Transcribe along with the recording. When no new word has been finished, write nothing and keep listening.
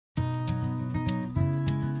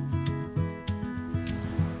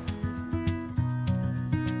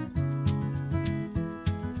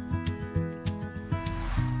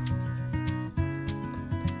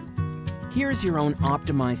Here's your own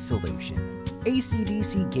optimized solution: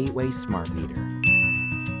 AC/DC Gateway Smart Meter.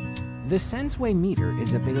 The Sensway meter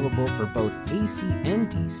is available for both AC and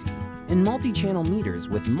DC, and multi-channel meters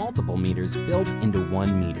with multiple meters built into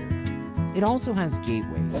one meter. It also has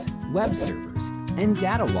gateways, web servers, and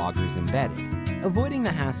data loggers embedded, avoiding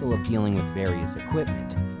the hassle of dealing with various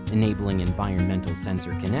equipment, enabling environmental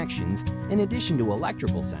sensor connections in addition to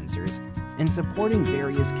electrical sensors, and supporting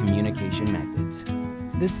various communication methods.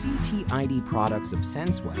 The CT-ID products of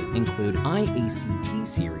Sensway include IACT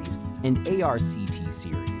series and ARCT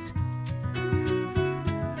series.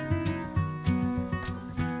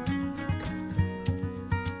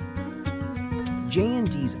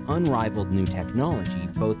 JND's unrivaled new technology,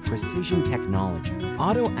 both precision technology,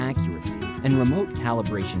 auto accuracy, and remote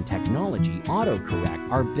calibration technology,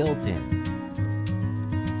 autocorrect, are built in.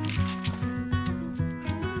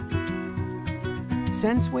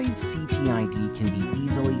 Sensway's CT-ID can be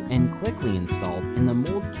easily and quickly installed in the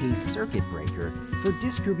mold case circuit breaker for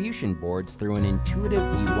distribution boards through an intuitive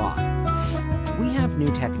UI. We have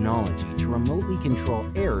new technology to remotely control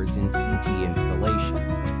errors in CT installation.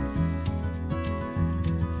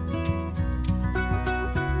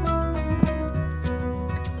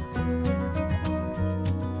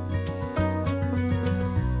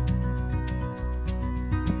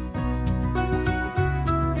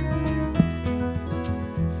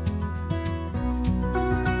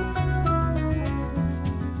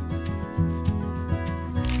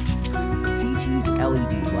 CT's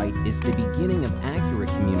LED light is the beginning of accurate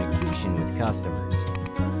communication with customers.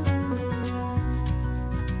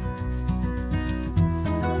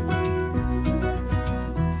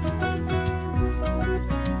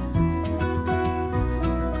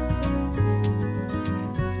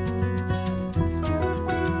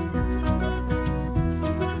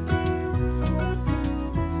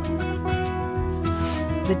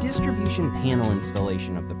 The distribution panel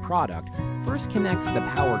installation of the product first connects the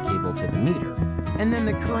power cable to the meter, and then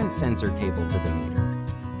the current sensor cable to the meter.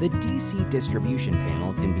 The DC distribution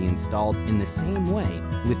panel can be installed in the same way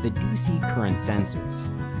with the DC current sensors.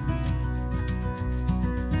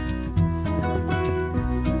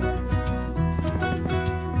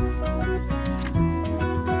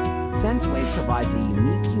 Sensway provides a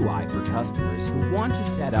unique UI for customers who want to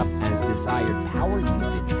set up as desired power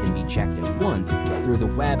usage can be checked at once through the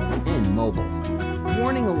web and mobile.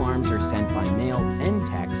 Warning alarms are sent by mail and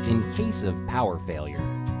text in case of power failure.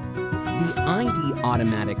 The ID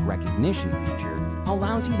automatic recognition feature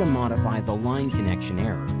allows you to modify the line connection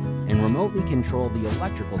error and remotely control the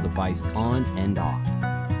electrical device on and off.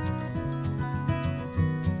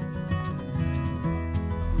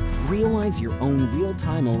 Realize your own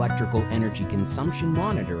real-time electrical energy consumption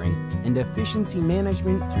monitoring and efficiency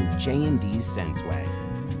management through JND's Sensway.